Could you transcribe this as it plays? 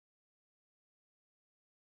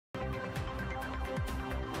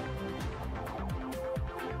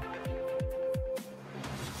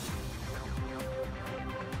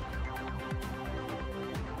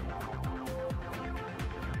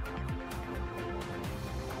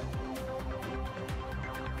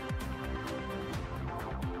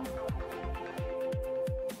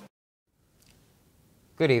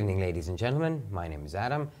Good evening, ladies and gentlemen. My name is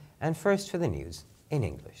Adam, and first for the news in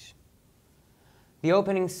English. The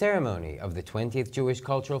opening ceremony of the 20th Jewish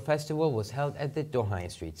Cultural Festival was held at the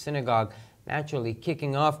Dohain Street Synagogue, naturally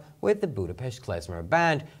kicking off with the Budapest Klezmer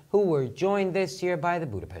Band, who were joined this year by the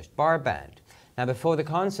Budapest Bar Band. Now, before the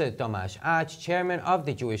concert, Tamás Ács, chairman of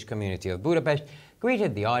the Jewish community of Budapest,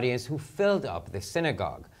 greeted the audience who filled up the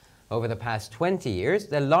synagogue. Over the past 20 years,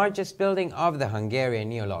 the largest building of the Hungarian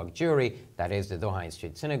Neolog Jewry, that is the Dohain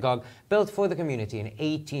Street Synagogue, built for the community in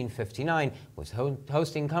 1859, was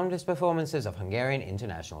hosting countless performances of Hungarian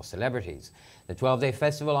international celebrities. The 12-day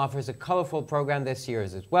festival offers a colorful program this year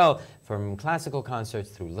as well, from classical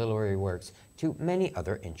concerts through literary works to many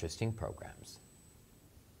other interesting programs.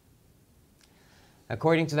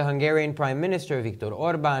 According to the Hungarian Prime Minister Viktor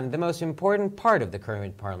Orbán, the most important part of the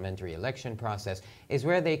current parliamentary election process is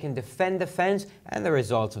where they can defend the fence and the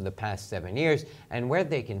results of the past 7 years, and where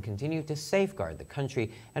they can continue to safeguard the country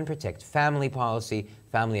and protect family policy,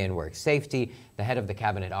 family and work safety, the head of the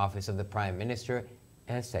Cabinet Office of the Prime Minister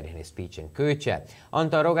has said in his speech in Kőcse.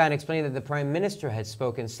 Antal Rogán explained that the Prime Minister had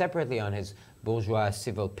spoken separately on his bourgeois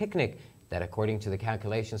civil picnic, that according to the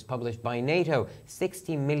calculations published by NATO,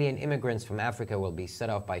 60 million immigrants from Africa will be set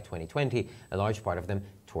off by 2020, a large part of them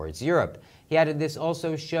towards Europe. He added this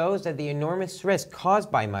also shows that the enormous risk caused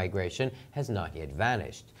by migration has not yet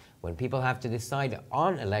vanished. When people have to decide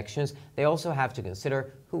on elections, they also have to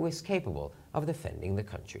consider who is capable of defending the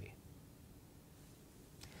country.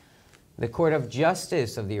 The Court of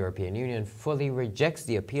Justice of the European Union fully rejects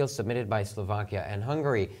the appeal submitted by Slovakia and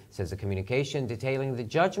Hungary, says a communication detailing the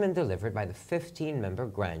judgment delivered by the 15-member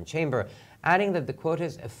Grand Chamber, adding that the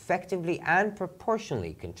quotas effectively and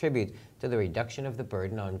proportionally contribute to the reduction of the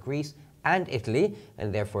burden on Greece and Italy,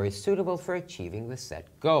 and therefore is suitable for achieving the set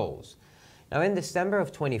goals. Now, in December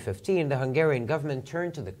of 2015, the Hungarian government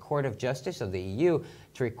turned to the Court of Justice of the EU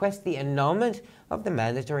to request the annulment of the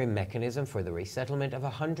mandatory mechanism for the resettlement of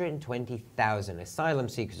 120,000 asylum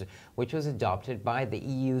seekers, which was adopted by the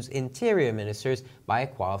EU's interior ministers by a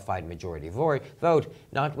qualified majority vote,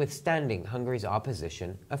 notwithstanding Hungary's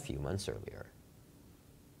opposition a few months earlier.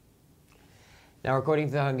 Now, according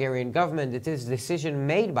to the Hungarian government, it is a decision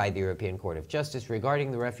made by the European Court of Justice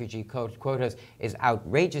regarding the refugee quotas is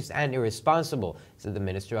outrageous and irresponsible, said the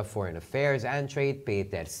Minister of Foreign Affairs and Trade,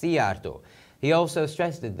 Péter Szijjártó. He also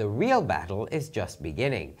stressed that the real battle is just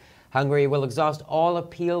beginning. Hungary will exhaust all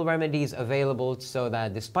appeal remedies available so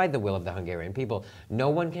that, despite the will of the Hungarian people, no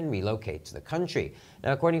one can relocate to the country.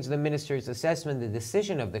 Now, according to the minister's assessment, the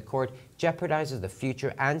decision of the court jeopardizes the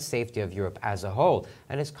future and safety of Europe as a whole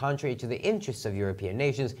and is contrary to the interests of European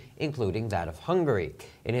nations, including that of Hungary.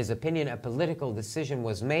 In his opinion, a political decision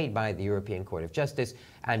was made by the European Court of Justice,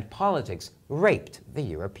 and politics raped the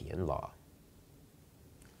European law.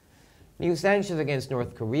 New sanctions against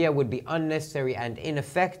North Korea would be unnecessary and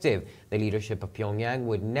ineffective. The leadership of Pyongyang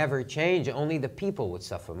would never change, only the people would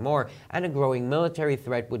suffer more, and a growing military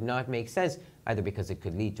threat would not make sense, either because it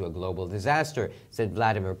could lead to a global disaster, said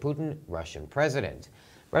Vladimir Putin, Russian president.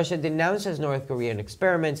 Russia denounces North Korean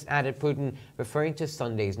experiments, added Putin, referring to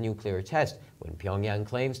Sunday's nuclear test, when Pyongyang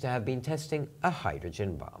claims to have been testing a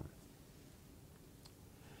hydrogen bomb.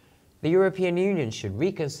 The European Union should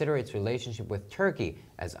reconsider its relationship with Turkey,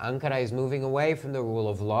 as Ankara is moving away from the rule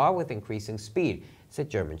of law with increasing speed, said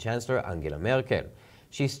German Chancellor Angela Merkel.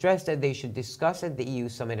 She stressed that they should discuss at the EU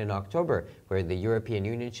summit in October, where the European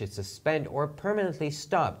Union should suspend or permanently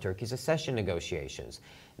stop Turkey's accession negotiations.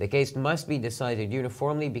 The case must be decided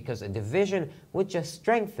uniformly because a division would just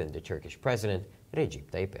strengthen the Turkish president, Recep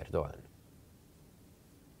Tayyip Erdogan.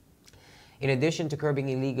 In addition to curbing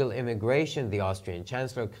illegal immigration, the Austrian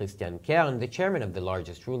Chancellor Christian Kern, the chairman of the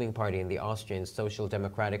largest ruling party in the Austrian Social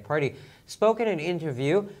Democratic Party, spoke in an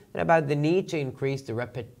interview about the need to increase the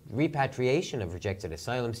repatriation of rejected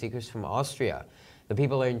asylum seekers from Austria. The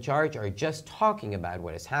people in charge are just talking about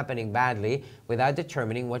what is happening badly without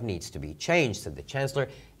determining what needs to be changed, said the Chancellor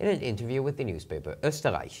in an interview with the newspaper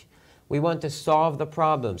Österreich. We want to solve the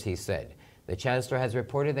problems, he said. The Chancellor has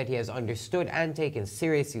reported that he has understood and taken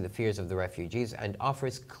seriously the fears of the refugees and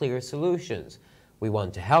offers clear solutions. We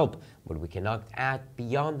want to help, but we cannot act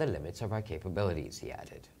beyond the limits of our capabilities, he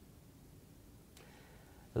added.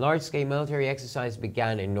 A large-scale military exercise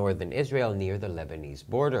began in northern Israel near the Lebanese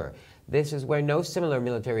border. This is where no similar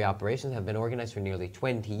military operations have been organized for nearly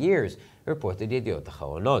 20 years, reported Yediot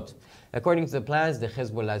Ahronot. According to the plans, the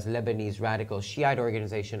Hezbollah's Lebanese radical Shiite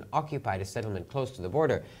organization occupied a settlement close to the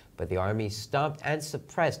border, but the army stopped and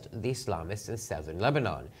suppressed the Islamists in southern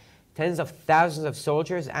Lebanon. Tens of thousands of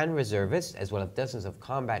soldiers and reservists, as well as dozens of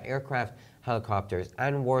combat aircraft, helicopters,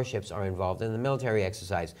 and warships are involved in the military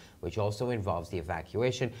exercise, which also involves the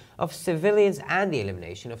evacuation of civilians and the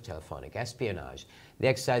elimination of telephonic espionage. The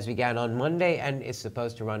exercise began on Monday and is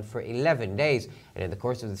supposed to run for 11 days, and in the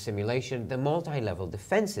course of the simulation, the multi-level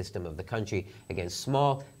defense system of the country against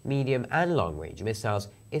small, medium, and long-range missiles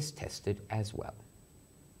is tested as well.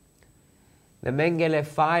 The Mengele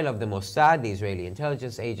file of the Mossad, the Israeli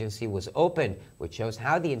intelligence agency, was opened, which shows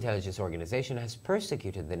how the intelligence organization has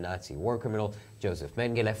persecuted the Nazi war criminal Joseph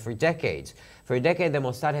Mengele for decades. For a decade, the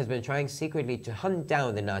Mossad has been trying secretly to hunt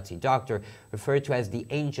down the Nazi doctor, referred to as the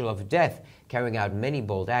Angel of Death, carrying out many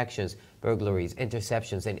bold actions, burglaries,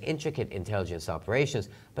 interceptions, and intricate intelligence operations,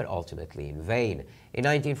 but ultimately in vain. In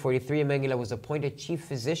 1943, Mengele was appointed chief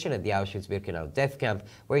physician at the Auschwitz-Birkenau death camp,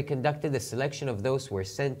 where he conducted the selection of those who were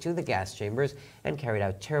sent to the gas chambers and carried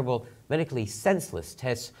out terrible, medically senseless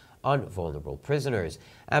tests on vulnerable prisoners.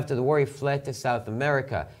 After the war, he fled to South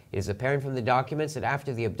America. It is apparent from the documents that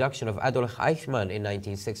after the abduction of Adolf Eichmann in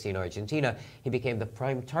 1960 in Argentina, he became the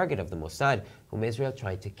prime target of the Mossad, whom Israel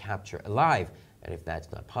tried to capture alive. And if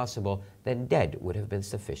that's not possible, then dead would have been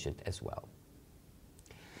sufficient as well.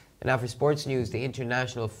 And now for sports news, the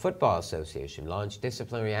International Football Association launched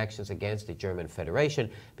disciplinary actions against the German Federation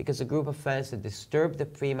because a group of fans had disturbed the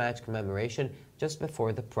pre-match commemoration just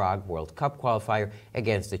before the Prague World Cup qualifier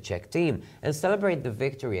against the Czech team and celebrate the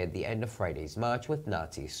victory at the end of Friday's match with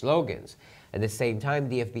Nazi slogans. At the same time,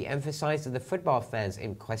 DFB emphasized that the football fans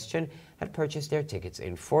in question had purchased their tickets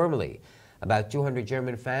informally. About 200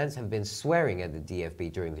 German fans have been swearing at the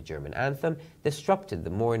DFB during the German anthem, disrupted the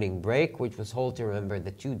morning break, which was held to remember the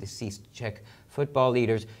two deceased Czech football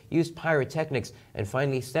leaders, used pyrotechnics, and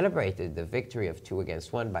finally celebrated the victory of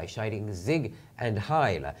 2-1 by shouting Sieg and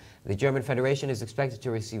Heil. The German Federation is expected to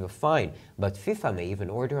receive a fine, but FIFA may even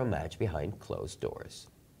order a match behind closed doors.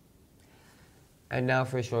 And now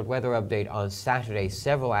for a short weather update. On Saturday,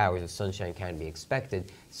 several hours of sunshine can be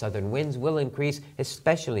expected. Southern winds will increase,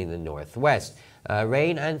 especially in the northwest.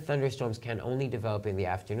 Rain and thunderstorms can only develop in the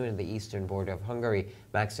afternoon in the eastern border of Hungary.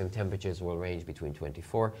 Maximum temperatures will range between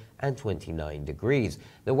 24 and 29 degrees.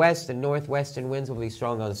 The west and northwestern winds will be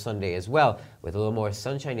strong on Sunday as well, with a little more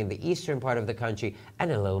sunshine in the eastern part of the country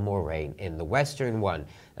and a little more rain in the western one.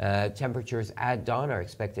 Temperatures at dawn are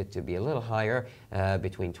expected to be a little higher,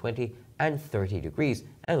 between 20 and 30 degrees,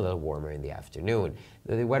 and a little warmer in the afternoon.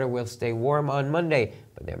 The weather will stay warm on Monday,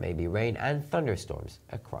 but there may be rain and thunderstorms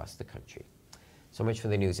across the country. So much for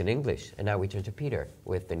the news in English, and now we turn to Peter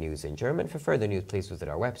with the news in German. For further news, please visit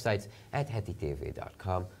our websites at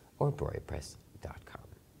hetitv.com or broypress.com.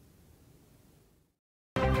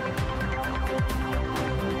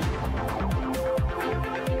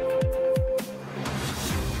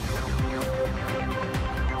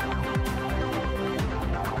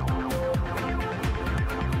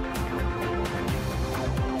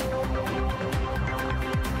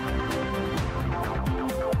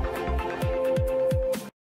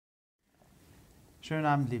 Schönen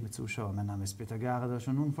Abend, liebe Zuschauer. Mein Name ist Peter Garadosch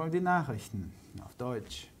und nun folgen die Nachrichten auf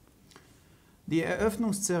Deutsch. Die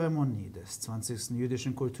Eröffnungszeremonie des 20.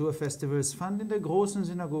 Jüdischen Kulturfestivals fand in der Großen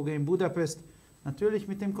Synagoge in Budapest, natürlich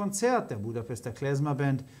mit dem Konzert der Budapester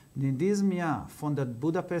Klezmer-Band, die in diesem Jahr von der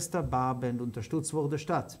Budapester Barband unterstützt wurde,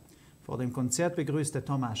 statt. Vor dem Konzert begrüßte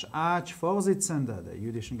Tomasz Ács, Vorsitzender der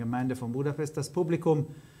jüdischen Gemeinde von Budapest, das Publikum,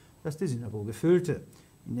 das die Synagoge füllte.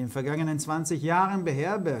 In den vergangenen 20 Jahren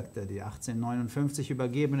beherbergte die 1859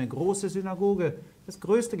 übergebene Große Synagoge, das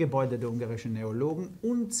größte Gebäude der ungarischen Neologen,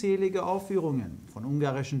 unzählige Aufführungen von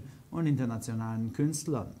ungarischen und internationalen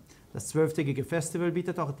Künstlern. Das 12-tägige Festival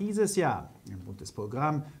bietet auch dieses Jahr ein buntes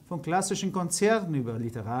Programm von klassischen Konzerten über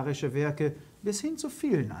literarische Werke bis hin zu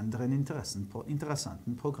vielen anderen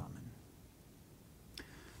interessanten Programmen.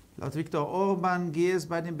 Laut Viktor Orban gehe es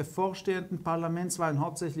bei den bevorstehenden Parlamentswahlen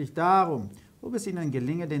hauptsächlich darum, ob es ihnen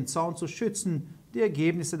gelinge, den Zaun zu schützen, die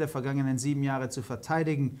Ergebnisse der vergangenen 7 Jahre zu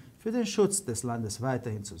verteidigen, für den Schutz des Landes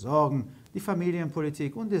weiterhin zu sorgen, die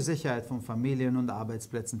Familienpolitik und die Sicherheit von Familien und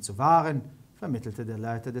Arbeitsplätzen zu wahren, vermittelte der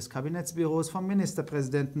Leiter des Kabinettsbüros vom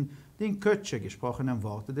Ministerpräsidenten die in Kötschö gesprochenen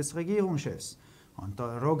Worte des Regierungschefs. Und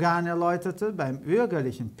Rogan erläuterte, beim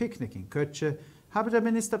bürgerlichen Picknick in Kötschö habe der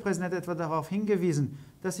Ministerpräsident etwa darauf hingewiesen,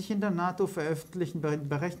 dass sich in der NATO veröffentlichten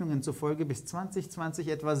Berechnungen zufolge bis 2020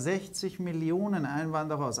 etwa 60 Millionen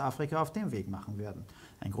Einwanderer aus Afrika auf den Weg machen werden.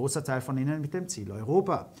 Ein großer Teil von ihnen mit dem Ziel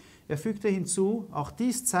Europa. Er fügte hinzu, auch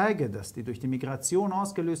dies zeige, dass die durch die Migration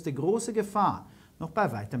ausgelöste große Gefahr noch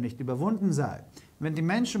bei weitem nicht überwunden sei. Wenn die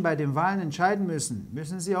Menschen bei den Wahlen entscheiden müssen,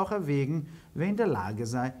 müssen sie auch erwägen, wer in der Lage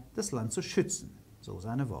sei, das Land zu schützen. So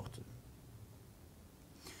seine Worte.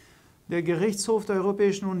 Der Gerichtshof der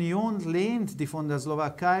Europäischen Union lehnt die von der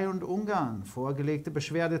Slowakei und Ungarn vorgelegte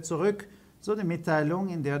Beschwerde zurück, so die Mitteilung,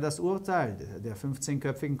 in der das Urteil der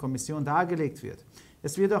 15-köpfigen Kommission dargelegt wird.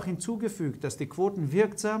 Es wird auch hinzugefügt, dass die Quoten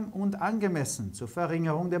wirksam und angemessen zur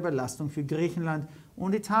Verringerung der Belastung für Griechenland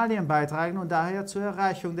und Italien beitragen und daher zur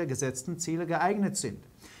Erreichung der gesetzten Ziele geeignet sind.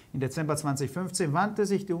 Im Dezember 2015 wandte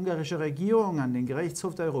sich die ungarische Regierung an den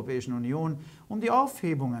Gerichtshof der Europäischen Union, um die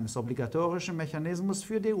Aufhebung eines obligatorischen Mechanismus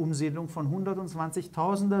für die Umsiedlung von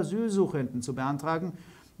 120.000 Asylsuchenden zu beantragen,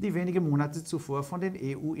 die wenige Monate zuvor von den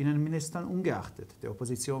EU-Innenministern ungeachtet der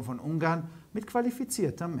Opposition von Ungarn mit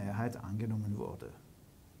qualifizierter Mehrheit angenommen wurde.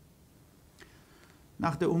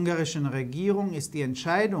 Nach der ungarischen Regierung ist die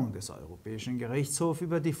Entscheidung des Europäischen Gerichtshofs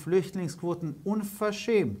über die Flüchtlingsquoten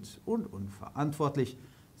unverschämt und unverantwortlich,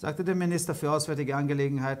 sagte der Minister für Auswärtige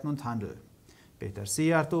Angelegenheiten und Handel. Peter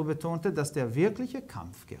Szijjártó betonte, dass der wirkliche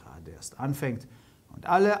Kampf gerade erst anfängt und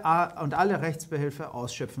alle Rechtsbehelfe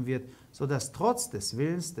ausschöpfen wird, sodass trotz des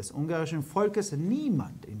Willens des ungarischen Volkes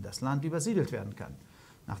niemand in das Land übersiedelt werden kann.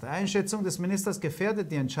 Nach der Einschätzung des Ministers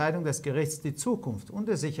gefährdet die Entscheidung des Gerichts die Zukunft und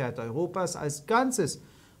die Sicherheit Europas als Ganzes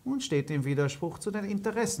und steht im Widerspruch zu den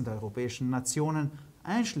Interessen der europäischen Nationen,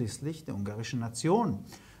 einschließlich der ungarischen Nation.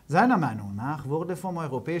 Seiner Meinung nach wurde vom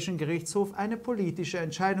Europäischen Gerichtshof eine politische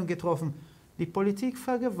Entscheidung getroffen. Die Politik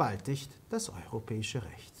vergewaltigt das europäische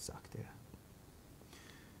Recht, sagte er.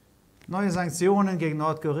 Neue Sanktionen gegen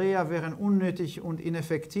Nordkorea wären unnötig und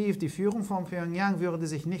ineffektiv. Die Führung von Pyongyang würde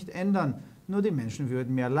sich nicht ändern. Nur die Menschen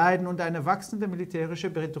würden mehr leiden und eine wachsende militärische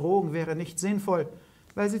Bedrohung wäre nicht sinnvoll,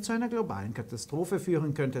 weil sie zu einer globalen Katastrophe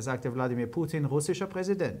führen könnte, sagte Wladimir Putin, russischer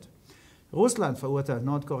Präsident. Russland verurteilt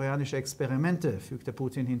nordkoreanische Experimente, fügte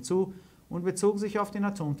Putin hinzu und bezog sich auf den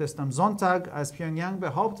Atomtest am Sonntag, als Pyongyang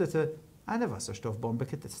behauptete, eine Wasserstoffbombe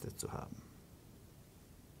getestet zu haben.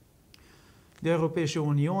 Die Europäische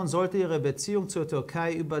Union sollte ihre Beziehung zur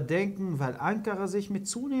Türkei überdenken, weil Ankara sich mit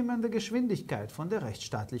zunehmender Geschwindigkeit von der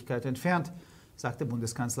Rechtsstaatlichkeit entfernt, sagte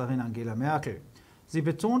Bundeskanzlerin Angela Merkel. Sie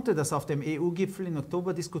betonte, dass auf dem EU-Gipfel im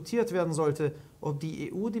Oktober diskutiert werden sollte, ob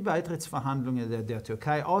die EU die Beitrittsverhandlungen der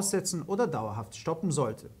Türkei aussetzen oder dauerhaft stoppen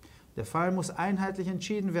sollte. Der Fall muss einheitlich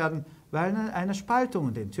entschieden werden, weil eine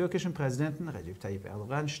Spaltung den türkischen Präsidenten Recep Tayyip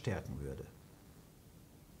Erdogan stärken würde.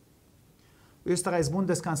 Österreichs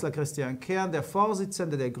Bundeskanzler Christian Kern, der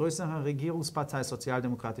Vorsitzende der größeren Regierungspartei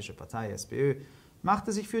Sozialdemokratische Partei SPÖ,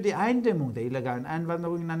 machte sich für die Eindämmung der illegalen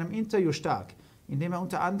Einwanderung in einem Interview stark, indem er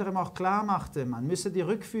unter anderem auch klarmachte, man müsse die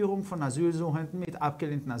Rückführung von Asylsuchenden mit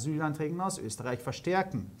abgelehnten Asylanträgen aus Österreich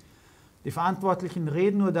verstärken. Die Verantwortlichen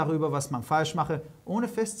reden nur darüber, was man falsch mache, ohne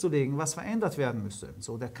festzulegen, was verändert werden müsse,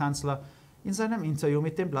 so der Kanzler in seinem Interview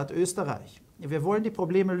mit dem Blatt Österreich. Wir wollen die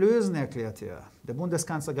Probleme lösen, erklärte er. Der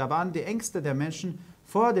Bundeskanzler gab an, die Ängste der Menschen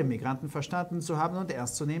vor den Migranten verstanden zu haben und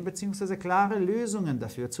ernst zu nehmen bzw. klare Lösungen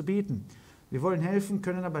dafür zu bieten. Wir wollen helfen,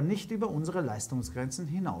 können aber nicht über unsere Leistungsgrenzen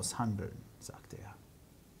hinaus handeln, sagte er.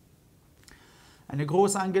 Eine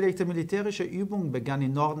groß angelegte militärische Übung begann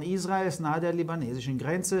im Norden Israels nahe der libanesischen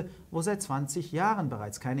Grenze, wo seit 20 Jahren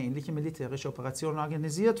bereits keine ähnliche militärische Operation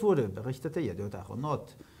organisiert wurde, berichtete Yediot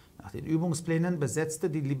Ahronot. Nach den Übungsplänen besetzte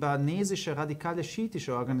die libanesische radikale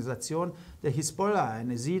schiitische Organisation der Hisbollah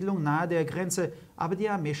eine Siedlung nahe der Grenze, aber die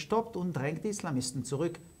Armee stoppt und drängt die Islamisten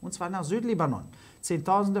zurück, und zwar nach Südlibanon.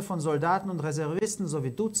 Zehntausende von Soldaten und Reservisten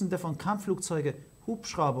sowie Dutzende von Kampfflugzeuge,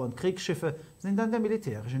 Hubschrauber und Kriegsschiffe sind an der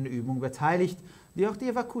militärischen Übung beteiligt, die auch die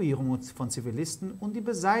Evakuierung von Zivilisten und die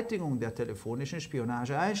Beseitigung der telefonischen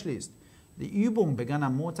Spionage einschließt. Die Übung begann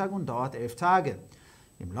am Montag und dauert 11 Tage.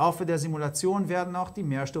 Im Laufe der Simulation werden auch die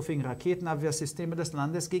mehrstufigen Raketenabwehrsysteme des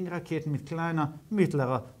Landes gegen Raketen mit kleiner,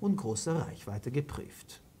 mittlerer und großer Reichweite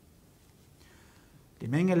geprüft. Die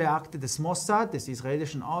Mengele-Akte des Mossad, des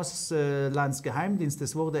israelischen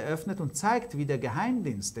Auslandsgeheimdienstes, wurde eröffnet und zeigt, wie der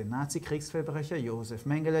Geheimdienst den Nazi-Kriegsverbrecher Josef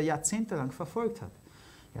Mengele jahrzehntelang verfolgt hat.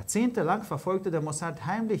 Jahrzehntelang verfolgte der Mossad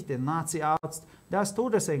heimlich den Nazi-Arzt, der als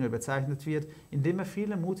Todesengel bezeichnet wird, indem er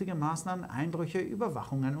viele mutige Maßnahmen, Einbrüche,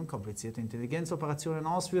 Überwachungen und komplizierte Intelligenzoperationen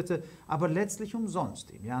ausführte, aber letztlich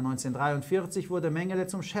umsonst. Im Jahr 1943 wurde Mengele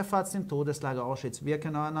zum Chefarzt im Todeslager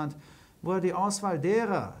Auschwitz-Birkenau ernannt, wo er die Auswahl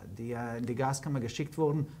derer, die in die Gaskammer geschickt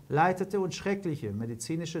wurden, leitete und schreckliche,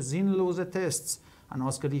 medizinische, sinnlose Tests an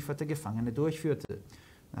ausgelieferte Gefangene durchführte.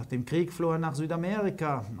 Nach dem Krieg floh er nach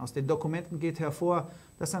Südamerika. Aus den Dokumenten geht hervor,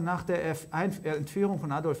 dass er nach der Entführung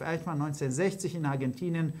von Adolf Eichmann 1960 in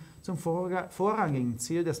Argentinien zum vorrangigen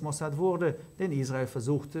Ziel des Mossad wurde, den Israel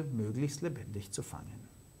versuchte, möglichst lebendig zu fangen.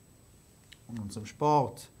 Und nun zum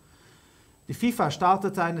Sport. Die FIFA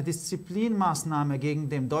startete eine Disziplinmaßnahme gegen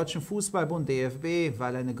den Deutschen Fußballbund DFB,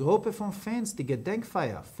 weil eine Gruppe von Fans die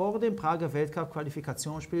Gedenkfeier vor dem Prager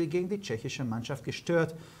Weltcup-Qualifikationsspiel gegen die tschechische Mannschaft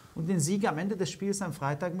gestört und den Sieg am Ende des Spiels am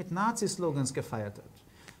Freitag mit Nazi-Slogans gefeiert hat.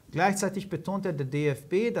 Gleichzeitig betonte der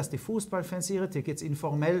DFB, dass die Fußballfans ihre Tickets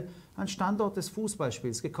informell am Standort des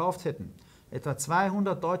Fußballspiels gekauft hätten. Etwa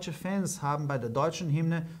 200 deutsche Fans haben bei der deutschen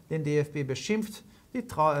Hymne den DFB beschimpft, die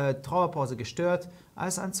Trauerpause gestört,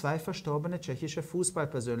 als an 2 verstorbene tschechische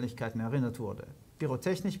Fußballpersönlichkeiten erinnert wurde,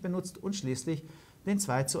 Pyrotechnik benutzt und schließlich den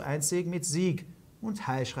 2:1-Sieg mit Sieg und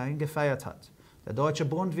Heilschreien gefeiert hat. Der Deutsche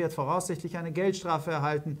Bund wird voraussichtlich eine Geldstrafe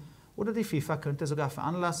erhalten oder die FIFA könnte sogar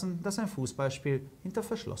veranlassen, dass ein Fußballspiel hinter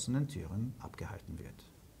verschlossenen Türen abgehalten wird.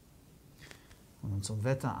 Und nun zum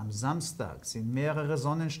Wetter. Am Samstag sind mehrere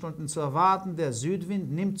Sonnenstunden zu erwarten. Der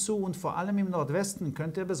Südwind nimmt zu und vor allem im Nordwesten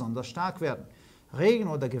könnte er besonders stark werden. Regen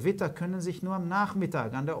oder Gewitter können sich nur am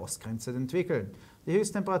Nachmittag an der Ostgrenze entwickeln. Die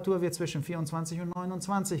Höchsttemperatur wird zwischen 24 und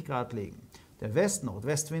 29 Grad liegen. Der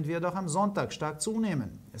West-Nordwestwind wird auch am Sonntag stark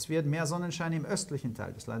zunehmen. Es wird mehr Sonnenschein im östlichen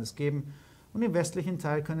Teil des Landes geben und im westlichen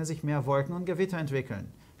Teil können sich mehr Wolken und Gewitter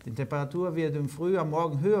entwickeln. Die Temperatur wird im Frühjahr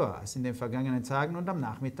morgen höher als in den vergangenen Tagen und am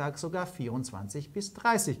Nachmittag sogar 24 bis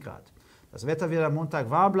 30 Grad. Das Wetter wird am Montag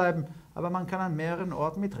warm bleiben, aber man kann an mehreren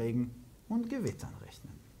Orten mit Regen und Gewittern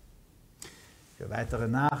rechnen. Für weitere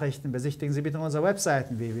Nachrichten besichtigen Sie bitte unsere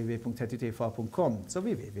Webseiten www.hettitv.com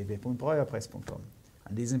sowie www.breuerpress.com.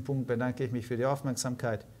 An diesem Punkt bedanke ich mich für die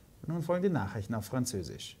Aufmerksamkeit und nun folgen die Nachrichten auf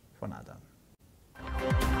Französisch von Adam.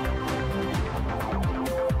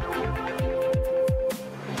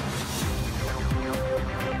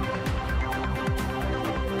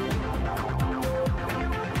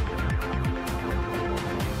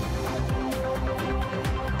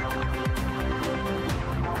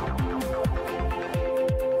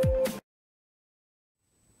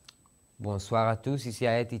 Bonsoir à tous, ici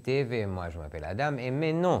à TV, moi je m'appelle Adam et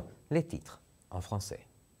maintenant les titres en français.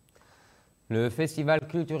 Le festival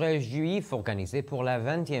culturel juif organisé pour la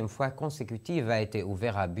 20e fois consécutive a été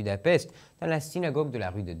ouvert à Budapest dans la synagogue de la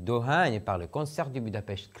rue de Dohány par le concert du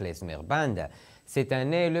Budapest Klezmer Band. Cette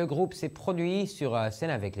année, le groupe s'est produit sur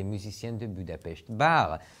scène avec les musiciens de Budapest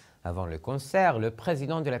Bar. Avant le concert, le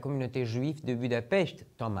président de la communauté juive de Budapest,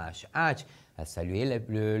 Tamás Ács, a salué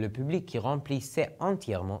le public qui remplissait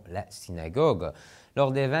entièrement la synagogue.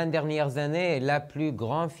 Lors des 20 dernières années, la plus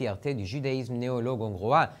grande fierté du judaïsme néologue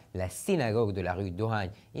hongrois, la synagogue de la rue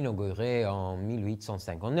Dohány, inaugurée en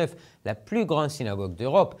 1859, la plus grande synagogue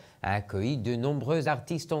d'Europe, a accueilli de nombreux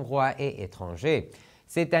artistes hongrois et étrangers.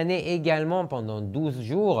 Cette année également, pendant 12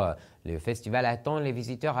 jours, le festival attend les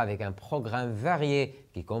visiteurs avec un programme varié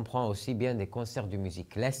qui comprend aussi bien des concerts de musique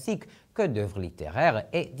classique que d'œuvres littéraires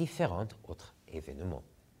et différents autres événements.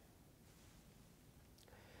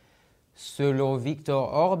 Selon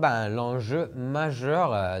Viktor Orban, l'enjeu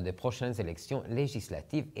majeur des prochaines élections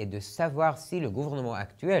législatives est de savoir si le gouvernement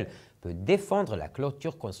actuel peut défendre la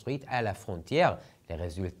clôture construite à la frontière, les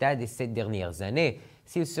résultats de ces dernières années,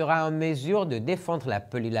 s'il sera en mesure de défendre la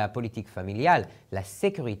politique familiale, la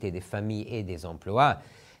sécurité des familles et des emplois.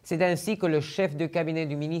 C'est ainsi que le chef de cabinet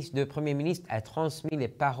du Premier ministre a transmis les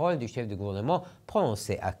paroles du chef de gouvernement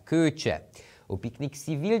prononcées à Kőce. Au pique-nique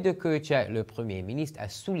civil de Kőce, le Premier ministre a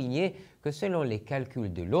souligné que selon les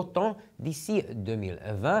calculs de l'OTAN, d'ici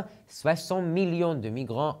 2020, 60 millions de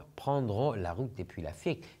migrants prendront la route depuis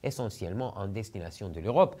l'Afrique, essentiellement en destination de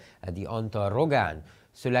l'Europe, a dit Anton Rogan.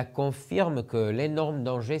 Cela confirme que l'énorme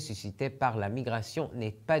danger suscité par la migration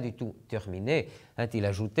n'est pas du tout terminé, a-t-il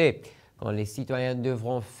ajouté. Quand les citoyens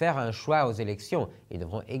devront faire un choix aux élections, ils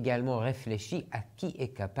devront également réfléchir à qui est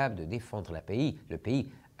capable de défendre le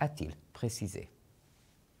pays, a-t-il précisé.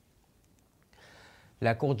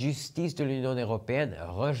 La Cour de justice de l'Union européenne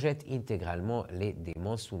rejette intégralement les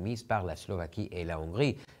demandes soumises par la Slovaquie et la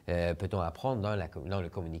Hongrie, peut-on apprendre dans le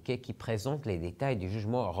communiqué qui présente les détails du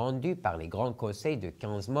jugement rendu par les grands conseils de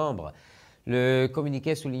 15 membres. Le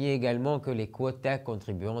communiqué soulignait également que les quotas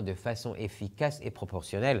contribuant de façon efficace et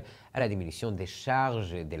proportionnelle à la diminution des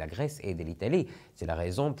charges de la Grèce et de l'Italie. C'est la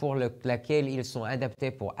raison pour laquelle ils sont adaptés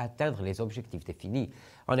pour atteindre les objectifs définis.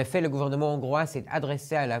 En effet, le gouvernement hongrois s'est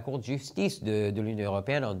adressé à la Cour de justice de l'Union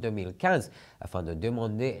européenne en 2015 afin de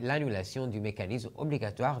demander l'annulation du mécanisme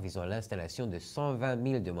obligatoire visant l'installation de 120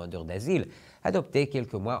 000 demandeurs d'asile adopté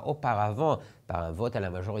quelques mois auparavant par un vote à la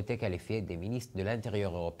majorité qualifiée des ministres de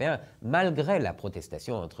l'Intérieur européens, malgré la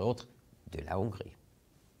protestation, entre autres, de la Hongrie.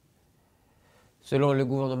 Selon le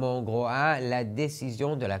gouvernement hongrois, la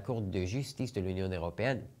décision de la Cour de justice de l'Union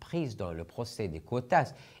européenne prise dans le procès des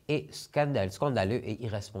quotas est scandaleux et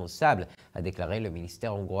irresponsable, a déclaré le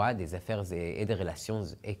ministère hongrois des Affaires et des Relations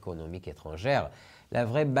économiques étrangères. La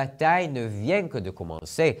vraie bataille ne vient que de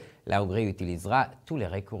commencer. La Hongrie utilisera tous les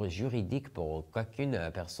recours juridiques pour qu'aucune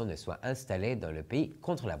personne ne soit installée dans le pays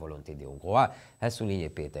contre la volonté des Hongrois, a souligné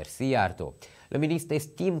Péter Szijjártó. Le ministre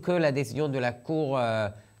estime que la décision de la Cour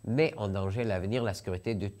met en danger l'avenir, la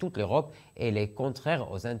sécurité de toute l'Europe et elle est contraire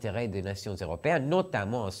aux intérêts des nations européennes,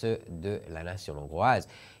 notamment ceux de la nation hongroise.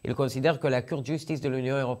 Il considère que la Cour de justice de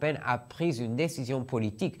l'Union européenne a pris une décision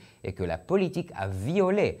politique et que la politique a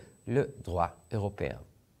violé le droit européen.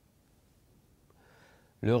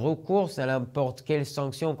 Le recours à n'importe quelle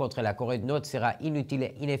sanction contre la Corée du Nord sera inutile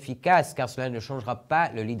et inefficace car cela ne changera pas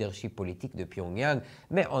le leadership politique de Pyongyang,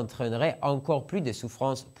 mais entraînerait encore plus de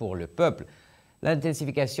souffrance pour le peuple.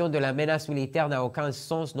 L'intensification de la menace militaire n'a aucun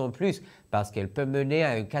sens non plus parce qu'elle peut mener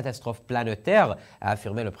à une catastrophe planétaire, a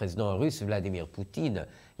affirmé le président russe Vladimir Poutine.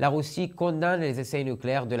 La Russie condamne les essais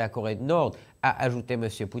nucléaires de la Corée du Nord, a ajouté M.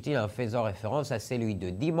 Poutine en faisant référence à celui de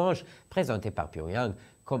dimanche présenté par Pyongyang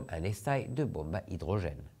comme un essai de bombe à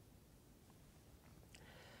hydrogène.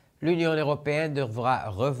 L'Union européenne devra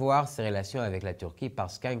revoir ses relations avec la Turquie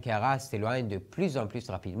parce qu'Ankara s'éloigne de plus en plus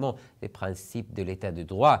rapidement des principes de l'état de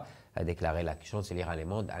droit, a déclaré la chancelière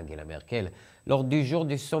allemande Angela Merkel. L'ordre du jour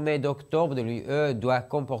du sommet d'octobre de l'UE doit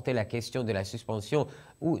comporter la question de la suspension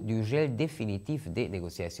ou du gel définitif des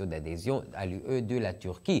négociations d'adhésion à l'UE de la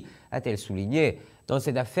Turquie, a-t-elle souligné. Dans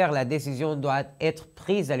cette affaire, la décision doit être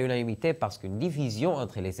prise à l'unanimité parce qu'une division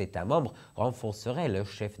entre les États membres renforcerait le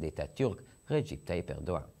chef d'État turc, Recep Tayyip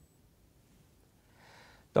Erdogan.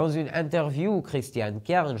 Dans une interview, Christian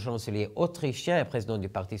Kern, chancelier autrichien et président du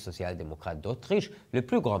Parti social-démocrate d'Autriche, le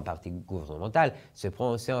plus grand parti gouvernemental, se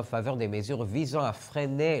prononçait en faveur des mesures visant à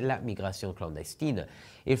freiner la migration clandestine.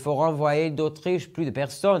 Il faut renvoyer d'Autriche plus de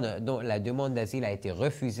personnes dont la demande d'asile a été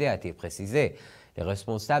refusée, a-t-il précisé. Les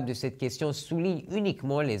responsables de cette question soulignent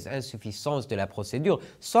uniquement les insuffisances de la procédure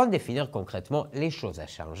sans définir concrètement les choses à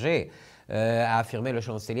changer, a affirmé le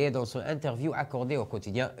chancelier dans son interview accordée au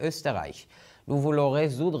quotidien Österreich. Nous voulons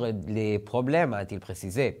résoudre les problèmes, a-t-il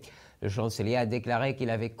précisé. Le chancelier a déclaré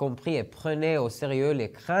qu'il avait compris et prenait au sérieux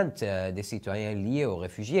les craintes des citoyens liées aux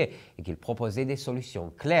réfugiés et qu'il proposait des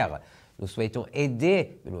solutions claires. Nous souhaitons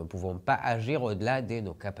aider, mais nous ne pouvons pas agir au-delà de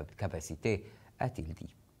nos capacités, a-t-il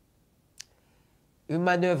dit. Une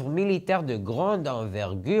manœuvre militaire de grande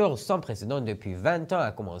envergure, sans précédent depuis 20 ans,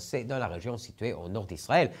 a commencé dans la région située au nord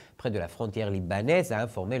d'Israël, près de la frontière libanaise, a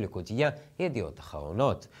informé le quotidien Yediot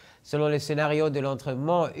Ahronot. Selon le scénario de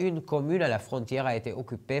l'entraînement, une commune à la frontière a été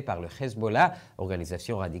occupée par le Hezbollah,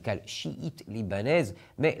 organisation radicale chiite libanaise,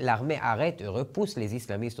 mais l'armée arrête et repousse les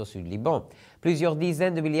islamistes au sud Liban. Plusieurs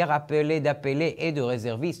dizaines de milliers d'appelés et de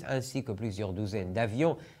réservistes, ainsi que plusieurs douzaines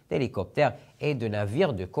d'avions, d'hélicoptères et de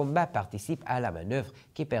navires de combat participent à la manœuvre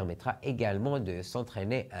qui permettra également de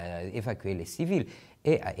s'entraîner à évacuer les civils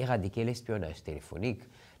et à éradiquer l'espionnage téléphonique.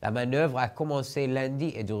 La manœuvre a commencé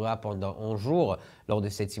lundi et durera pendant 11 jours. Lors de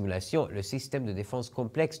cette simulation, le système de défense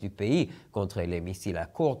complexe du pays contre les missiles à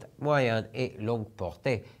courte, moyenne et longue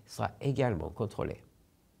portée sera également contrôlé.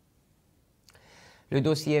 Le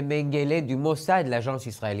dossier Mengele du Mossad, l'agence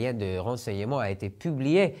israélienne de renseignement, a été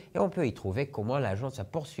publié et on peut y trouver comment l'agence a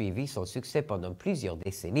poursuivi son succès pendant plusieurs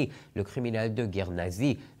décennies le criminel de guerre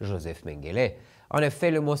nazi, Joseph Mengele. En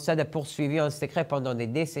effet, le Mossad a poursuivi en secret pendant des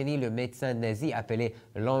décennies le médecin nazi appelé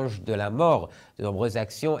l'ange de la mort. De nombreuses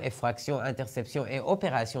actions, effractions, interceptions et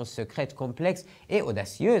opérations secrètes complexes et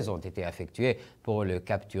audacieuses ont été effectuées pour le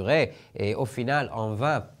capturer et au final en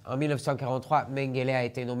vain. En 1943, Mengele a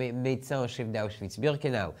été nommé médecin en chef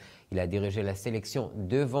d'Auschwitz-Birkenau. Il a dirigé la sélection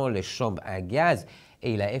devant les chambres à gaz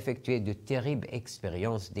et il a effectué de terribles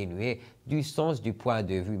expériences dénuées du sens du point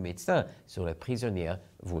de vue médecin sur les prisonniers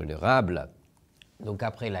vulnérables. Donc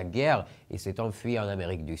après la guerre, il s'est enfui en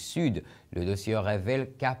Amérique du Sud. Le dossier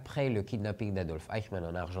révèle qu'après le kidnapping d'Adolf Eichmann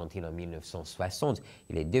en Argentine en 1960,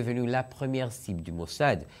 il est devenu la première cible du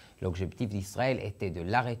Mossad. L'objectif d'Israël était de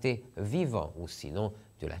l'arrêter vivant ou sinon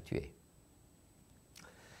de la tuer.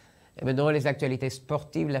 Et maintenant, les actualités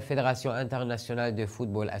sportives. La Fédération internationale de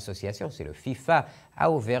football association, c'est le FIFA, a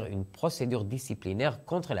ouvert une procédure disciplinaire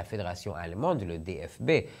contre la fédération allemande, le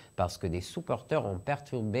DFB, parce que des supporters ont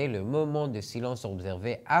perturbé le moment de silence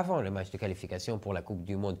observé avant le match de qualification pour la Coupe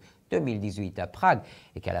du Monde 2018 à Prague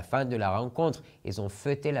et qu'à la fin de la rencontre, ils ont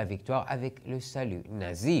fêté la victoire avec le salut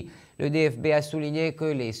nazi. Le DFB a souligné que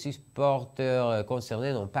les supporters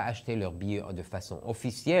concernés n'ont pas acheté leurs billets de façon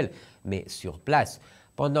officielle, mais sur place.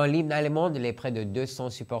 Pendant l'hymne allemand, les près de 200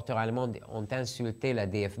 supporters allemands ont insulté la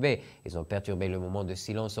DFB. Ils ont perturbé le moment de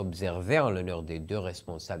silence observé en l'honneur des deux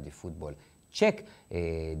responsables du football tchèque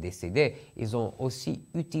et décédés. Ils ont aussi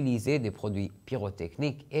utilisé des produits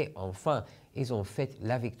pyrotechniques et enfin, ils ont fait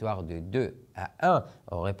la victoire de 2-1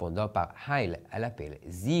 en répondant par Heil à l'appel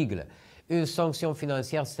Sigle. Une sanction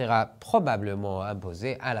financière sera probablement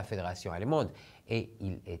imposée à la fédération allemande et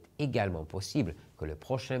il est également possible que le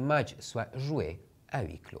prochain match soit joué à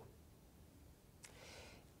huis clos.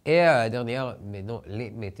 Et dernière, mais non, les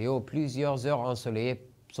météos, plusieurs heures ensoleillées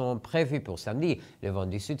sont prévues pour samedi. Le vent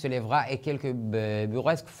du sud se lèvera et quelques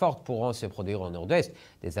bourrasques fortes pourront se produire au nord-ouest.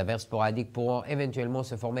 Des averses sporadiques pourront éventuellement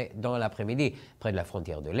se former dans l'après-midi près de la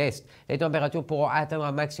frontière de l'Est. Les températures pourront atteindre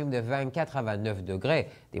un maximum de 24 à 29 degrés.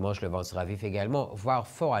 Dimanche, le vent sera vif également, voire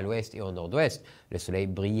fort à l'ouest et au nord-ouest. Le soleil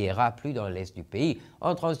brillera plus dans l'est du pays.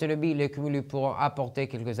 En Transdanubie, les cumulus pourront apporter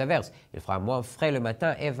quelques averses. Il fera moins frais le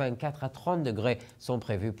matin et 24 à 30 degrés sont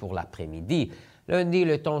prévus pour l'après-midi. Lundi,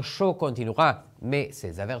 le temps chaud continuera, mais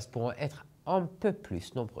ces averses pourront être un peu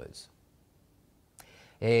plus nombreuses.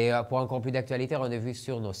 Et pour encore plus d'actualités, rendez-vous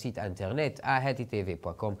sur nos sites internet à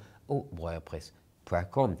hetitv.com ou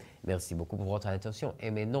broyerpress.com. Merci beaucoup pour votre attention et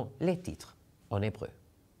maintenant les titres en hébreu.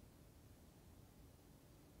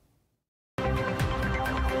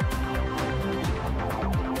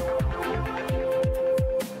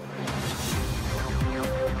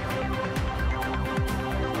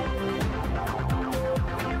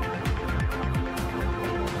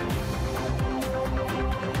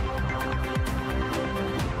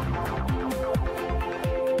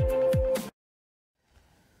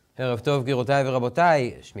 ערב טוב גבירותיי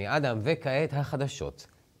ורבותיי, שמי אדם וכעת החדשות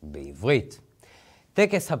בעברית.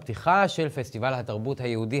 טקס הפתיחה של פסטיבל התרבות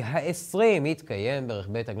היהודי ה-20 מתקיים בערך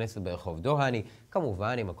בית הכנסת ברחוב דוהני,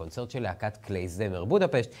 כמובן עם הקונצרט של להקת כלי זמר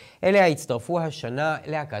בודפשט, אליה הצטרפו השנה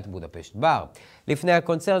להקת בודפשט בר. לפני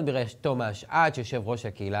הקונצרט בירך תומש אץ', יושב ראש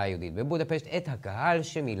הקהילה היהודית בבודפשט, את הקהל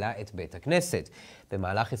שמילא את בית הכנסת.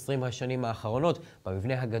 במהלך 20 השנים האחרונות,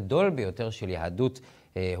 במבנה הגדול ביותר של יהדות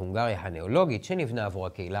הונגריה הנאולוגית, שנבנה עבור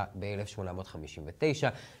הקהילה ב-1859,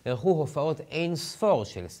 נערכו הופעות אין ספור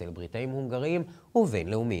של סלבריטאים הונגריים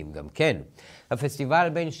ובינלאומיים גם כן. הפסטיבל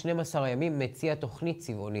בין 12 הימים מציע תוכנית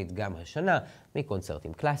צבעונית גם השנה,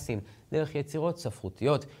 מקונצרטים קלאסיים, דרך יצירות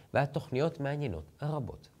ספרותיות והתוכניות מעניינות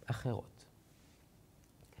רבות אחרות.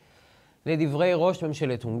 לדברי ראש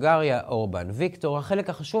ממשלת הונגריה, אורבן ויקטור, החלק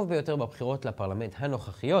החשוב ביותר בבחירות לפרלמנט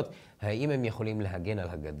הנוכחיות, האם הם יכולים להגן על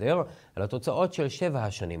הגדר, על התוצאות של 7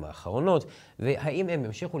 השנים האחרונות, והאם הם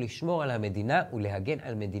ימשיכו לשמור על המדינה ולהגן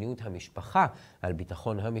על מדיניות המשפחה, על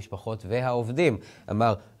ביטחון המשפחות והעובדים,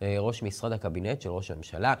 אמר ראש משרד הקבינט של ראש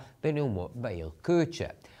הממשלה בנאומו בעיר קוצ'ה.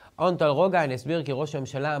 אונטל רוגן הסביר כי ראש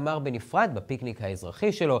הממשלה אמר בנפרד בפיקניק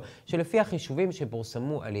האזרחי שלו, שלפי החישובים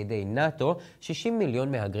שפורסמו על ידי נאט"ו, 60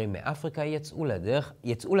 מיליון מהגרים מאפריקה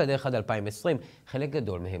יצאו לדרך עד 2020, חלק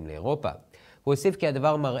גדול מהם לאירופה. הוא הוסיף כי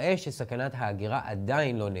הדבר מראה שסכנת ההגירה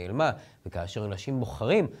עדיין לא נעלמה, וכאשר אנשים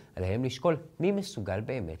בוחרים, עליהם לשקול מי מסוגל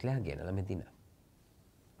באמת להגן על המדינה.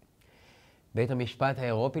 בית המשפט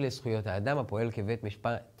האירופי לזכויות האדם, הפועל כבית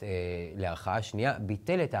משפט לערכאה שנייה,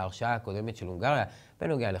 ביטל את ההרשעה הקודמת של הונגריה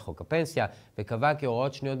בנוגע לחוק הפנסיה, וקבע כי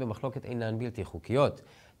הוראות שנויות במחלוקת אינן בלתי חוקיות.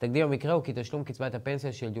 תקדים המקרה הוא כי תשלום קצבת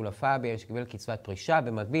הפנסיה של ג'ולה פאבי, שקיבל קצבת פרישה,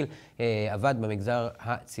 במקביל עבד במגזר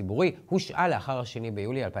הציבורי, הושעה לאחר 2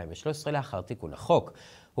 ביולי 2013 לאחר תיקון החוק.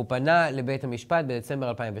 הוא פנה לבית המשפט בדצמבר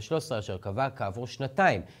 2013, אשר קבע כעבור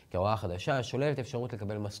 2 כי ההוראה החדשה השוללת אפשרות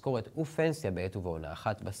לקבל משכורת ופנסיה בעת ובעונה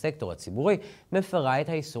אחת בסקטור הציבורי, מפרה את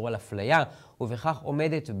האיסור על אפליה, ובכך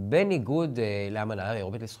עומדת בניגוד לאמנה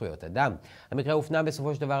האירופית לזכויות אדם. המקרה הופנה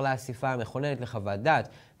בסופו של דבר לאספה המכוננת לחוות דעת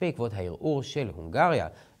בעקבות הערעור של הונגריה,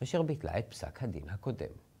 אשר ביטלה את פסק הדין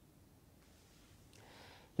הקודם.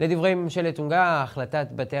 לדברי ממשלת הונגריה, החלטת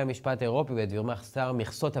בתי המשפט האירופי בדבר מחסר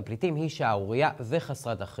מכסות הפליטים היא שערורייה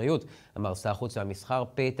וחסרת אחריות, אמר שר החוץ והמסחר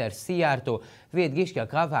פטר סיארטו, והדגיש כי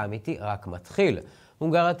הקרב האמיתי רק מתחיל.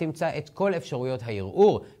 הונגריה תמצא את כל אפשרויות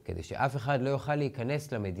הערעור, כדי שאף אחד לא יוכל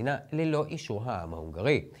להיכנס למדינה ללא אישור העם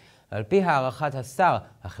ההונגרי. על פי הערכת השר,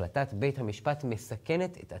 החלטת בית המשפט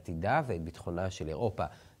מסכנת את עתידה ואת ביטחונה של אירופה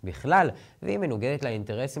בכלל, והיא מנוגדת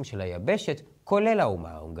לאינטרסים של היבשת, כולל האומה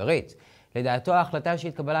ההונגרית. לדעתו, ההחלטה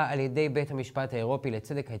שהתקבלה על ידי בית המשפט האירופי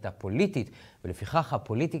לצדק הייתה פוליטית, ולפיכך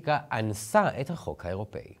הפוליטיקה אנסה את החוק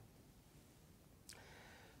האירופאי.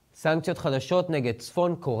 סנקציות חדשות נגד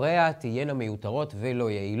צפון קוריאה תהיינה מיותרות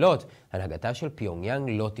ולא יעילות. הנהגתה של פיונגיאנג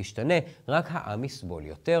לא תשתנה, רק העם יסבול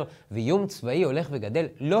יותר, ואיום צבאי הולך וגדל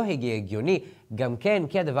לא הגיוני, גם כן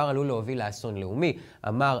כי הדבר עלול להוביל לאסון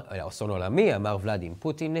אסון עולמי, אמר ולדימיר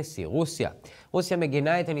פוטין, נשיא רוסיה. רוסיה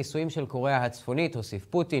מגינה את הניסויים של קוריאה הצפונית, הוסיף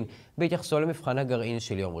פוטין, בהתייחסו למבחן הגרעין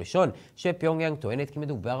של יום ראשון, שפיונגיאנג טוענת כי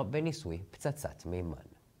מדובר בניסוי פצצת מימן.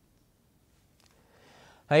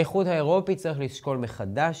 האיחוד האירופי צריך לשקול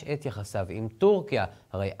מחדש את יחסיו עם טורקיה,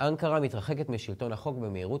 הרי אנקרה מתרחקת משלטון החוק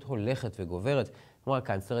במהירות הולכת וגוברת, אמרה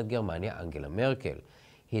קנצלרית גרמניה אנגלה מרקל.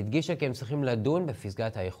 היא הדגישה כי הם צריכים לדון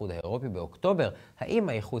בפסגת האיחוד האירופי באוקטובר, האם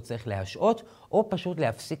האיחוד צריך להשעות או פשוט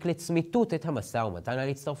להפסיק לצמיתות את המשא ומתן על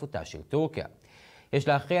הצטרפותה של טורקיה. יש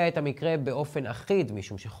להכריע את המקרה באופן אחיד,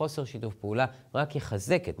 משום שחוסר שיתוף פעולה רק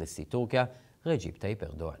יחזק את נשיא טורקיה, רג'יפ טאיפ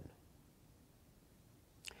ארדואן.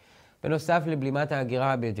 בנוסף לבלימת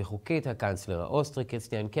ההגירה הבלתי חוקית, הקנצלר האוסטרי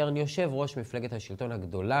כריסטיאן קרן, יושב ראש מפלגת השלטון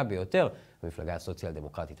הגדולה ביותר, המפלגה הסוציאל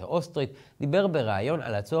דמוקרטית האוסטרית, דיבר בריאיון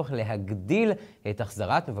על הצורך להגדיל את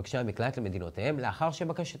החזרת מבקשי המקלט למדינותיהם לאחר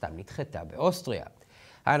שבקשתם נדחתה באוסטריה.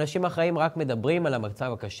 האנשים האחראים רק מדברים על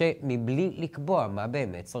המצב הקשה מבלי לקבוע מה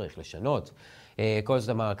באמת צריך לשנות. כל זאת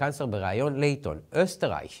אמר הקנצלר בריאיון לעיתון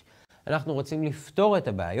אוסטרייך. אנחנו רוצים לפתור את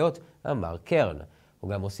הבעיות, אמר קרן. הוא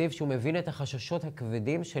גם הוסיף שהוא מבין את החששות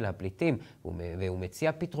הכבדים של הפליטים, והוא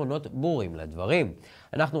מציע פתרונות ברורים לדברים.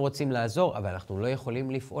 אנחנו רוצים לעזור, אבל אנחנו לא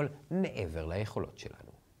יכולים לפעול מעבר ליכולות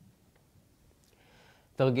שלנו.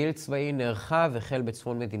 תרגיל צבאי נרחב החל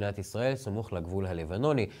בצפון מדינת ישראל, סמוך לגבול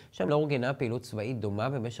הלבנוני, שם לא אורגנה פעילות צבאית דומה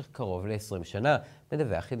במשך קרוב ל-20 שנה,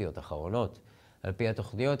 מדווח ידיעות אחרונות. על פי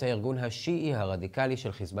התוכניות, הארגון השיעי הרדיקלי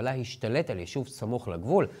של חיזבאללה השתלט על יישוב סמוך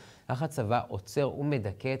לגבול, אך הצבא עוצר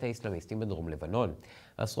ומדכא את האסלאמיסטים בדרום לבנון.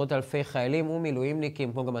 עשרות אלפי חיילים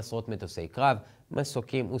ומילואימניקים, כמו גם עשרות מטוסי קרב,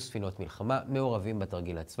 מסוקים וספינות מלחמה, מעורבים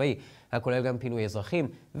בתרגיל הצבאי, הכולל גם פינוי אזרחים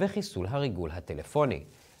וחיסול הריגול הטלפוני.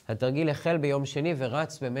 התרגיל החל ביום שני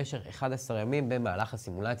ורץ במשך 11 ימים. במהלך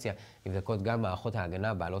הסימולציה נבדקות גם מערכות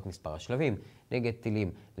ההגנה בעלות מספר השלבים נגד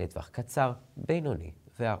טילים לטווח קצר, בינוני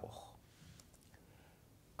וארוך.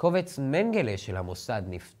 קובץ מנגלה של המוסד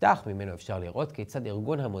נפתח, ממנו אפשר לראות כיצד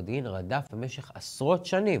ארגון המודיעין רדף במשך עשרות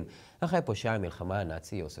שנים אחרי פושע המלחמה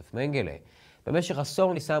הנאצי יוסף מנגלה. במשך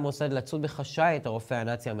עשור ניסה המוסד לצוד בחשאי את הרופא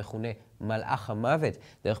הנאצי המכונה מלאך המוות,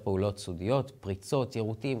 דרך פעולות סודיות, פריצות,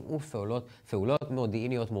 יירוטים ופעולות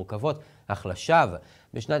מודיעיניות מורכבות, אך לשווא.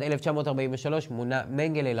 בשנת 1943 מונה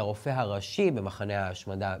מנגלה לרופא הראשי במחנה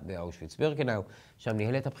ההשמדה באושוויץ בירקנאו, שם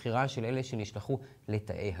ניהל את הבחירה של אלה שנשלחו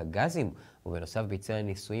לתאי הגזים, ובנוסף ביצע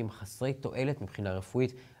ניסויים חסרי תועלת מבחינה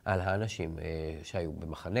רפואית על האנשים שהיו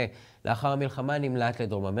במחנה. לאחר המלחמה נמלט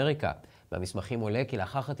לדרום אמריקה. במסמכים עולה כי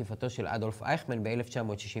לאחר חטיפתו של אדולף אייכמן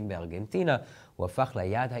ב-1960 בארגנטינה, הוא הפך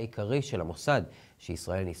ליעד העיקרי של המוסד,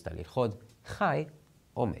 שישראל ניסתה ללכוד, חי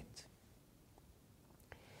או מת.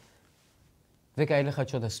 וכעת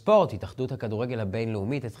לחדשות הספורט, התאחדות הכדורגל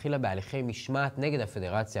הבינלאומית התחילה בהליכי משמעת נגד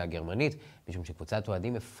הפדרציה הגרמנית, משום שקבוצת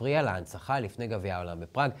אוהדים הפריעה להנצחה לפני גביע העולם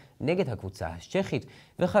בפראג נגד הקבוצה הצ'כית,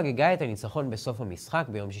 וחגגה את הניצחון בסוף המשחק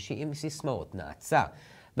ביום שישי עם סיסמאות נאצה.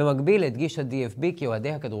 במקביל הדגיש ה-DFB כי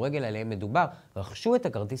אוהדי הכדורגל עליהם מדובר רכשו את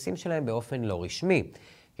הכרטיסים שלהם באופן לא רשמי.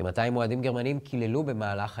 כ-200 אוהדים גרמנים קיללו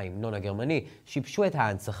במהלך ההמנון הגרמני, שיבשו את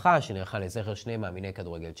ההנצחה שנערכה לזכר שני מאמיני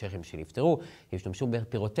כדורגל צ'כים שנפטרו, השתמשו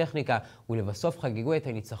בפירוטכניקה ולבסוף חגגו את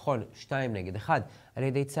הניצחון 2-1 על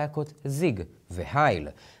ידי צעקות זיג והייל.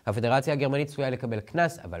 הפדרציה הגרמנית צפויה לקבל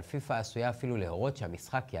קנס, אבל פיפ"א עשויה אפילו להורות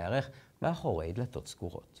שהמשחק ייערך מאחורי דלתות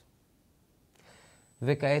סגורות.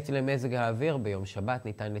 וכעת למזג האוויר, ביום שבת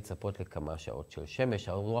ניתן לצפות לכמה שעות של שמש.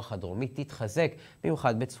 הרוח הדרומית תתחזק,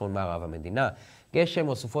 במיוחד בצפון מערב המדינה. גשם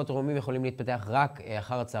או סופות דרומים יכולים להתפתח רק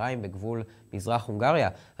אחר הצהריים בגבול מזרח הונגריה.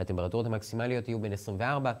 הטמפרטורות המקסימליות יהיו בין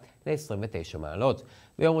 24 ל-29 מעלות.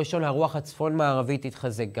 ביום ראשון הרוח הצפון מערבית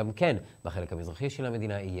תתחזק גם כן. בחלק המזרחי של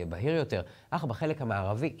המדינה יהיה בהיר יותר, אך בחלק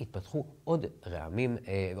המערבי יתפתחו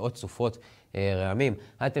עוד סופות רעמים.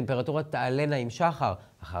 הטמפרטורה תעלנה עם שחר.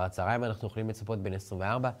 אחר הצהריים אנחנו יכולים לצפות בין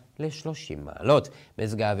 24 ל-30 מעלות.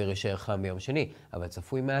 מזג האוויר יישאר חם ביום שני, אבל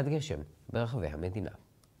צפוי מעט גשם ברחבי המדינה.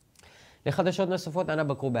 לחדשות נוספות אנא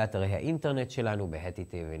בקרו באתרי האינטרנט שלנו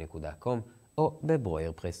ב-hetitv.com או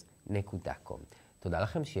בברוירפרס.com. תודה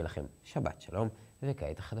לכם, שיהיה לכם שבת שלום,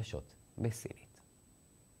 וכעת החדשות בסינית.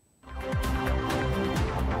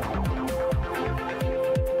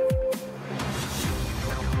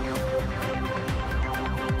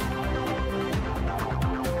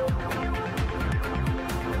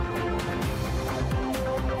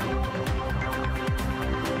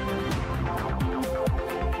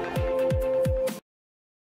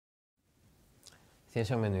 先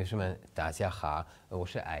生们、女士们，大家好，我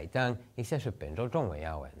是艾登，以下是本周中文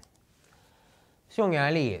要闻。匈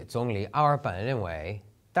牙利总理奥尔班认为，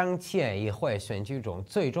当前议会选举中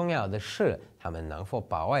最重要的是他们能否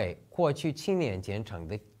保卫过去7年建成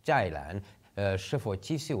的栅栏，是否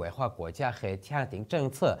继续维护国家和家庭政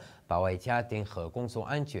策，保卫家庭和工作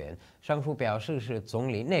安全。上述表示是总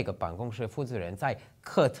理内阁办公室负责人在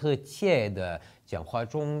科特切的讲话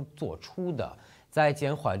中做出的。在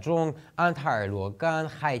讲话中，安塔尔罗干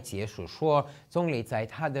还解释说，总理在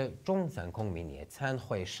他的中赞公民夜餐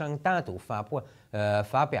会上单独发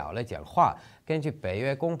表了讲话。根据北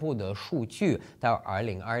约公布的数据，到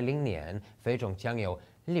2020年，非洲将有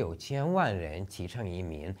6000万人启程移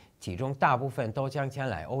民，其中大部分都将前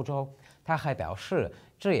来欧洲。他还表示，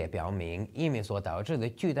这也表明移民所导致的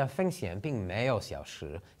巨大风险并没有消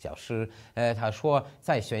失。他说，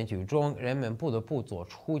在选举中，人们不得不做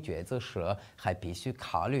出抉择时，还必须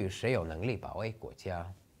考虑谁有能力保卫国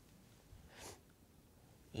家。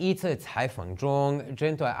一次采访中，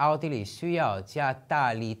针对奥地利需要加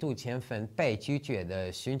大力度遣返被拒绝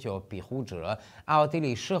的寻求庇护者，奥地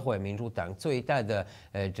利社会民主党最大的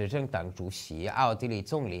执政党主席、奥地利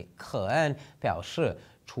总理科恩表示，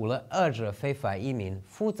除了遏制非法移民，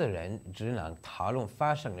负责人只能讨论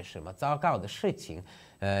发生了什么糟糕的事情，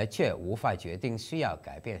却无法决定需要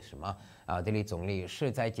改变什么。奥地利总理是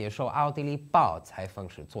在接受《奥地利报》采访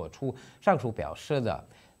时做出上述表示的。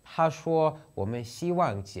他说：“我们希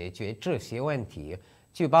望解决这些问题。”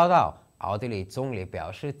据报道，奥地利总理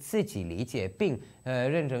表示自己理解并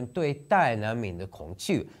认真对待难民的恐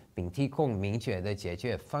惧，并提供明确的解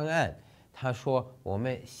决方案。他说：“我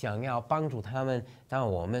们想要帮助他们，但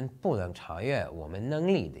我们不能超越我们能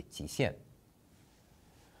力的极限。”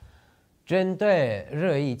针对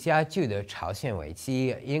日益加剧的朝鲜危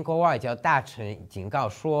机，英国外交大臣警告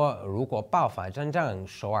说，如果爆发战争，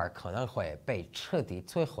首尔可能会被彻底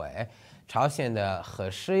摧毁。朝鲜的核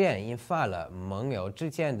试验引发了盟友之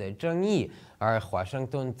间的争议，而华盛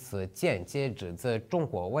顿则间接指责中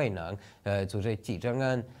国未能阻止激增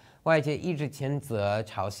案。外界一直谴责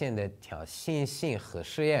朝鲜的挑衅性核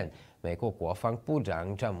试验。美国国防部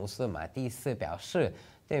长詹姆斯·马蒂斯表示，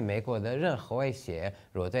对美国的任何威胁，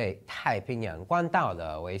若对太平洋关岛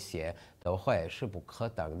的威胁，都会势不可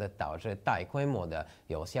挡地导致大规模的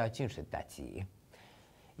有效军事打击。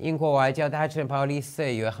英国外交大臣鲍里斯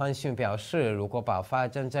·约翰逊表示，如果爆发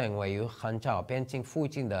战争，位于韩朝边境附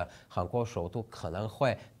近的韩国首都可能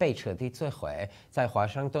会被彻底摧毁。在华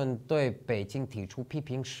盛顿对北京提出批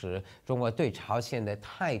评时，中国对朝鲜的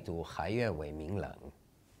态度还远为明朗。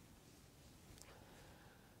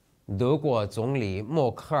德国总理默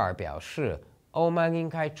克尔表示，欧盟应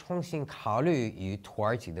该重新考虑与土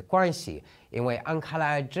耳其的关系，因为安卡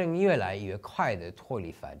拉正越来越快地脱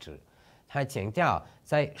离法治。他强调，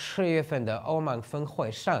在10月份的欧盟峰会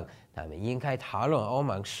上，他们应该讨论欧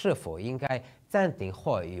盟是否应该暂停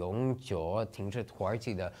或永久停止土耳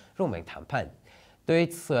其的入盟谈判。对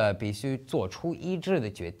此必须做出一致的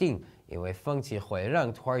决定，因为放弃会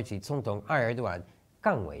让土耳其总统埃尔多安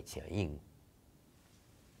更为强硬。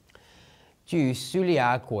据叙利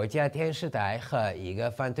亚国家电视台和一个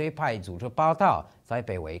反对派组织报道，在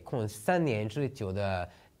被围困3年之久的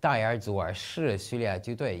代尔祖尔市，叙利亚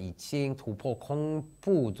军队已经突破恐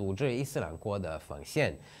怖组织伊斯兰国的防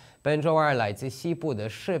线。本周二，来自西部的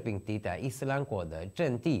士兵抵达伊斯兰国的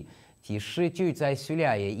阵地，其失去在叙利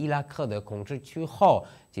亚与伊拉克的控制区后，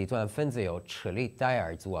极端分子又撤离代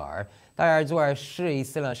尔祖尔。代尔祖尔是伊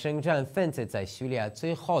斯兰圣战分子在叙利亚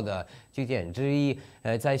最后的据点之一。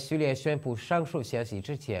在叙利亚宣布上述消息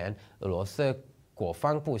之前，俄罗斯国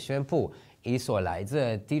防部宣布，一所来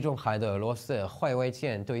自地中海的俄罗斯护卫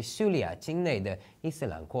舰对叙利亚境内的伊斯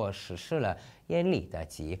兰国实施了严厉打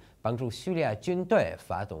击，帮助叙利亚军队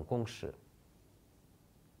发动攻势。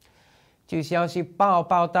据消息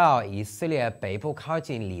报道，以色列北部靠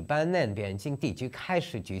近黎巴嫩边境地区开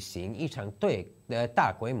始举行一场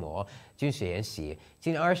大规模军事演习。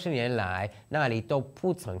近20年来，那里都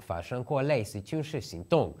不曾发生过类似军事行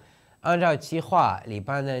动。按照计划，黎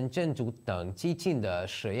巴嫩真主等激进的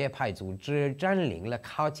什叶派组织占领了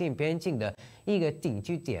靠近边境的一个定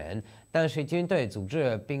居点，但是军队组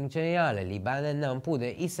织并镇压了黎巴嫩南部的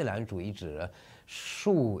伊斯兰主义者。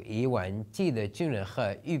数以万计的军人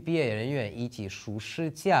和预备人员以及数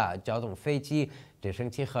十架交通飞机、直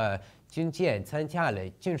升机和军舰参加了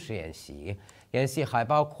军事演习。演习还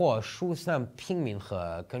包括疏散平民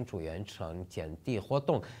和跟驻远程间谍活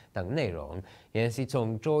动等内容。演习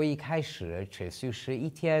从周一开始，持续11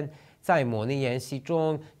天。在模拟演习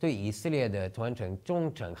中，对以色列的短程、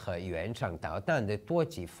中程和远程导弹的多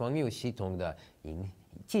级防御系统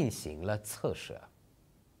进行了测试。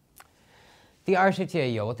第20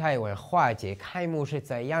届犹太文化节开幕是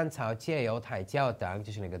在杨草街犹太教堂，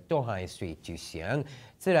就是那个东海 Street 举行，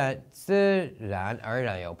自然而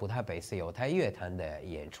然有布达佩斯犹太乐团的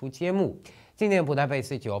演出节目。今年布达佩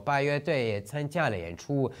斯酒吧乐队也参加了演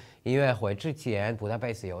出。音乐会之前，布达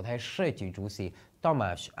佩斯犹太社区主席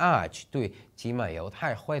Thomas Arch 对挤满犹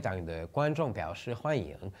太会堂的观众表示欢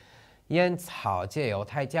迎。杨草街犹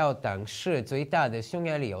太教堂是最大的匈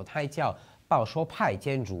牙利犹太教保守派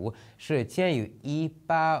建筑，是建于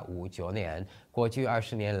1859年。过去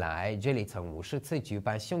20年来，这里曾50次举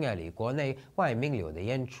办匈牙利国内外名流的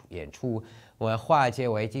演出。文化节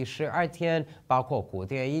为期12天，包括古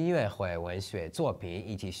典音乐会、文学作品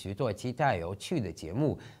以及许多其他有趣的节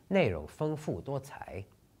目，内容丰富多彩。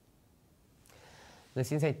那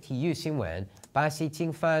现在体育新闻，巴西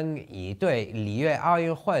警方已对里约奥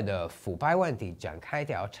运会的腐败问题展开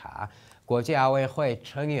调查。国际奥委会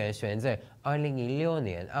成员选择2016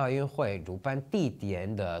年奥运会主办地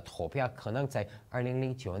点的投票，可能在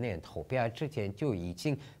2009年投票之前就已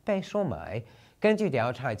经被收买。根据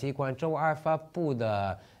调查机关周二发布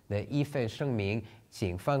的一份声明，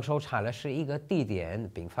警方搜查了11个地点，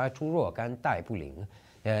并发出若干逮捕令。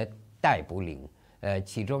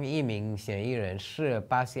其中一名嫌疑人是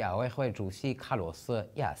巴西奥委会主席卡洛斯·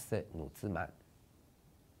亚瑟努兹曼。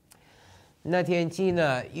那天气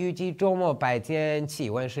呢？预计周末白天气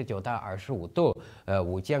温19到25度，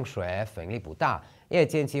无降水，风力不大。夜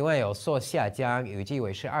间气温有所下降，预计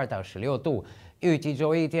为12到16度。预计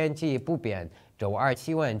周一天气不变，周二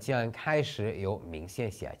气温将开始有明显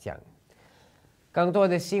下降。更多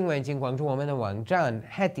的新闻请关注我们的网站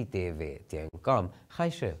hetitv.com 还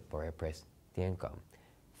是 borepress.com。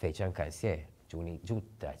非常感谢，祝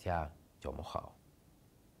大家周末好。